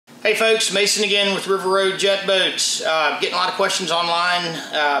Hey folks, Mason again with River Road Jet Boats. Getting a lot of questions online.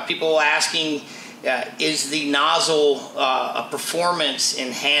 People asking, is the nozzle a performance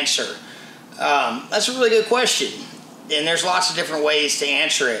enhancer? That's a really good question, and there's lots of different ways to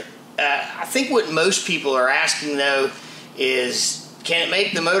answer it. I think what most people are asking though is, can it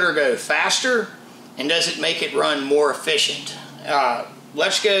make the motor go faster, and does it make it run more efficient?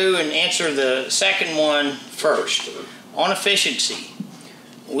 Let's go and answer the second one first. On efficiency,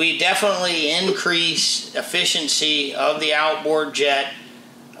 we definitely increase efficiency of the outboard jet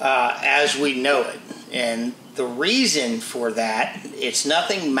as we know it. And the reason for that, it's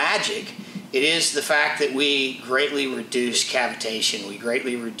nothing magic. It is the fact that we greatly reduce cavitation. We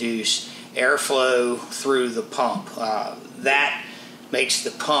greatly reduce airflow through the pump. That makes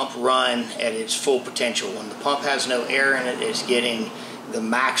the pump run at its full potential. When the pump has no air in it, it's getting the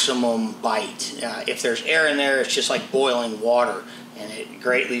maximum bite. If there's air in there, it's just like boiling water, and it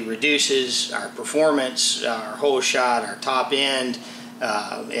greatly reduces our performance, our whole shot, our top end,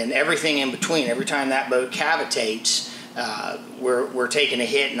 and everything in between. Every time that boat cavitates, we're taking a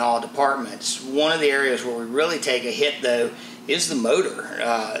hit in all departments. One of the areas where we really take a hit though is the motor.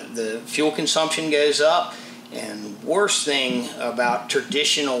 The fuel consumption goes up, and worst thing about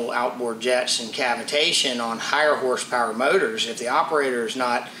traditional outboard jets and cavitation on higher horsepower motors, if the operator is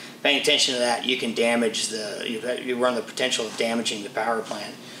not paying attention to that, you can damage you run the potential of damaging the power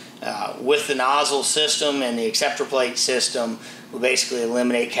plant. With the nozzle system and the acceptor plate system, we basically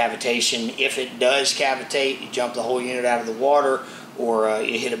eliminate cavitation. If it does cavitate, you jump the whole unit out of the water, or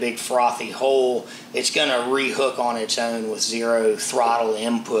you hit a big frothy hole, it's going to rehook on its own with zero throttle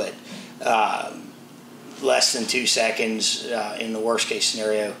input. Less than 2 seconds in the worst case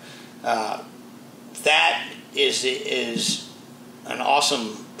scenario. That is an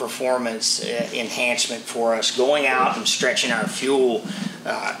awesome performance enhancement for us. Going out and stretching our fuel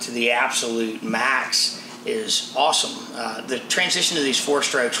to the absolute max is awesome. The transition to these 4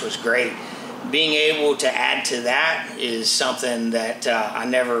 strokes was great. Being able to add to that is something that I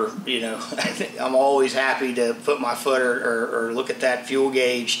never, I'm always happy to put my foot or look at that fuel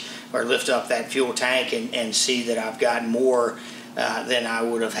gauge or lift up that fuel tank and see that I've got more than I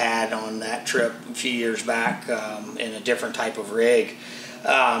would have had on that trip a few years back in a different type of rig.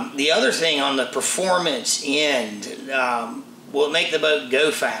 The other thing on the performance end, will it make the boat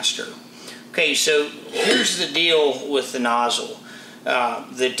go faster? Okay, so here's the deal with the nozzle.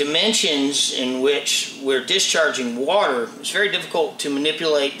 The dimensions in which we're discharging water, it's very difficult to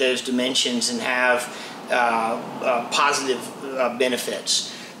manipulate those dimensions and have positive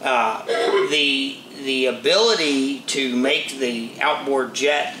benefits. The ability to make the outboard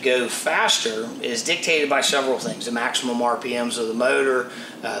jet go faster is dictated by several things: the maximum RPMs of the motor,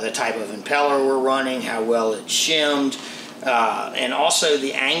 the type of impeller we're running, how well it's shimmed, and also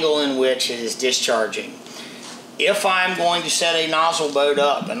the angle in which it is discharging. If I'm going to set a nozzle boat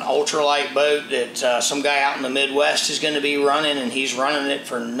up, an ultralight boat that some guy out in the Midwest is going to be running, and he's running it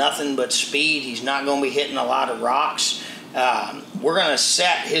for nothing but speed, he's not going to be hitting a lot of rocks, we're going to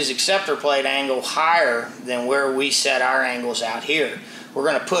set his acceptor plate angle higher than where we set our angles out here. We're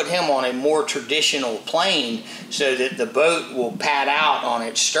going to put him on a more traditional plane so that the boat will pad out on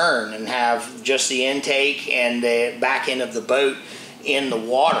its stern and have just the intake and the back end of the boat in the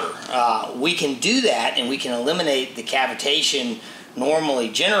water. We can do that, and we can eliminate the cavitation normally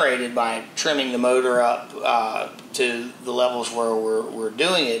generated by trimming the motor up to the levels where we're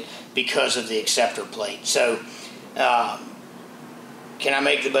doing it because of the acceptor plate. So can I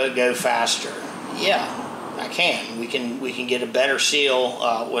make the boat go faster? Yeah, I can. We can get a better seal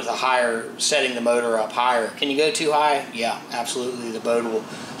with a higher, setting the motor up higher. Can you go too high? Yeah, absolutely. The boat will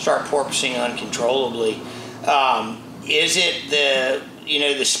start porpoising uncontrollably. Is it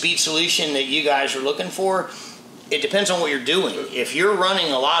the speed solution that you guys are looking for? It depends on what you're doing. If you're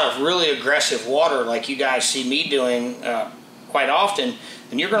running a lot of really aggressive water like you guys see me doing quite often,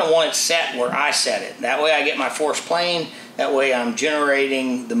 then you're going to want it set where I set it. That way I get my forced plane. That way I'm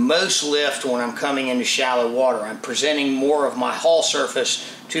generating the most lift when I'm coming into shallow water. I'm presenting more of my hull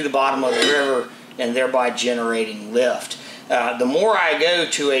surface to the bottom of the river and thereby generating lift. The more I go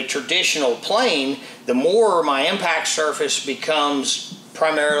to a traditional plane, the more my impact surface becomes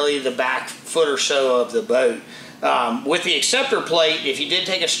primarily the back foot or so of the boat. With the acceptor plate, if you did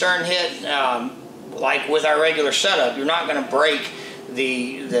take a stern hit, like with our regular setup, you're not going to break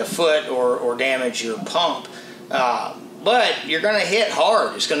the foot or damage your pump. But you're going to hit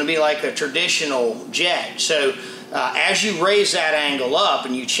hard. It's going to be like a traditional jet. So as you raise that angle up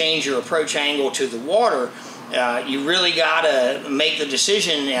and you change your approach angle to the water, you really got to make the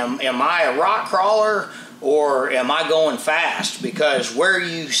decision, am I a rock crawler or am I going fast? Because where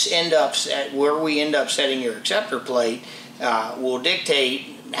we end up setting your acceptor plate will dictate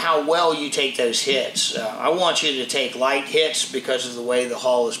how well you take those hits. I want you to take light hits because of the way the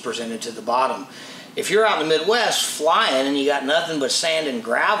hull is presented to the bottom. If you're out in the Midwest flying and you got nothing but sand and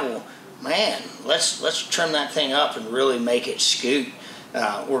gravel, man, let's trim that thing up and really make it scoot.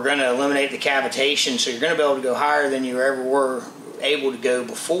 We're going to eliminate the cavitation, so you're going to be able to go higher than you ever were able to go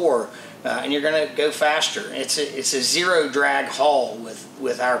before, and you're going to go faster. It's a zero drag hull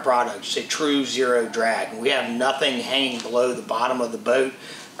with our product. It's a true zero drag. We have nothing hanging below the bottom of the boat.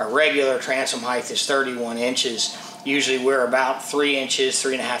 Our regular transom height is 31 inches. Usually we're about 3 inches,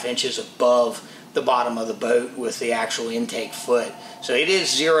 3.5 inches above the bottom of the boat with the actual intake foot. So it is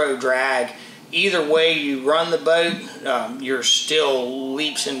zero drag. Either way you run the boat, you're still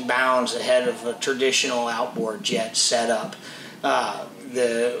leaps and bounds ahead of a traditional outboard jet setup.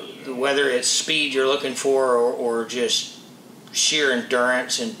 Whether it's speed you're looking for or just sheer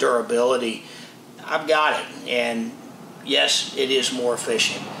endurance and durability, I've got it. And yes, it is more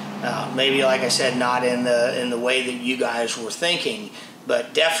efficient. Maybe, like I said, not in the way that you guys were thinking,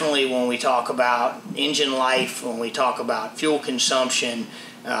 but definitely when we talk about engine life, when we talk about fuel consumption,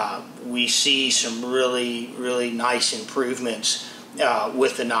 we see some really nice improvements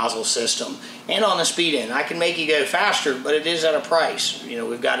with the nozzle system. And on the speed end, I can make you go faster, but it is at a price. You know,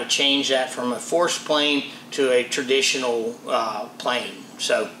 we've got to change that from a forced plane to a traditional plane.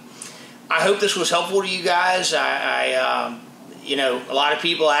 So I hope this was helpful to you guys. You know, a lot of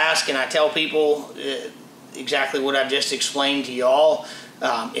people ask, and I tell people exactly what I've just explained to y'all.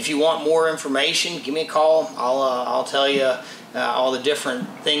 If you want more information, give me a call. I'll tell you all the different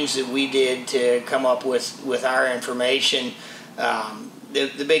things that we did to come up with our information.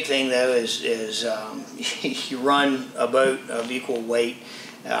 The big thing though is you run a boat of equal weight,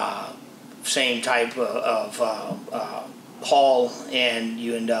 same type of haul, and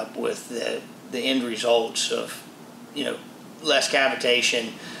you end up with the end results of, you know, less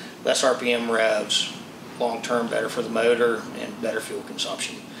cavitation, less RPM revs, long term better for the motor and better fuel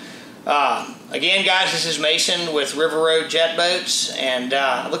consumption. Again, guys, this is Mason with River Road Jet Boats, and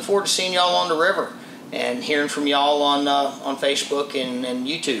I look forward to seeing y'all on the river and hearing from y'all on Facebook and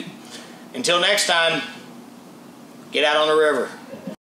YouTube. Until next time, get out on the river.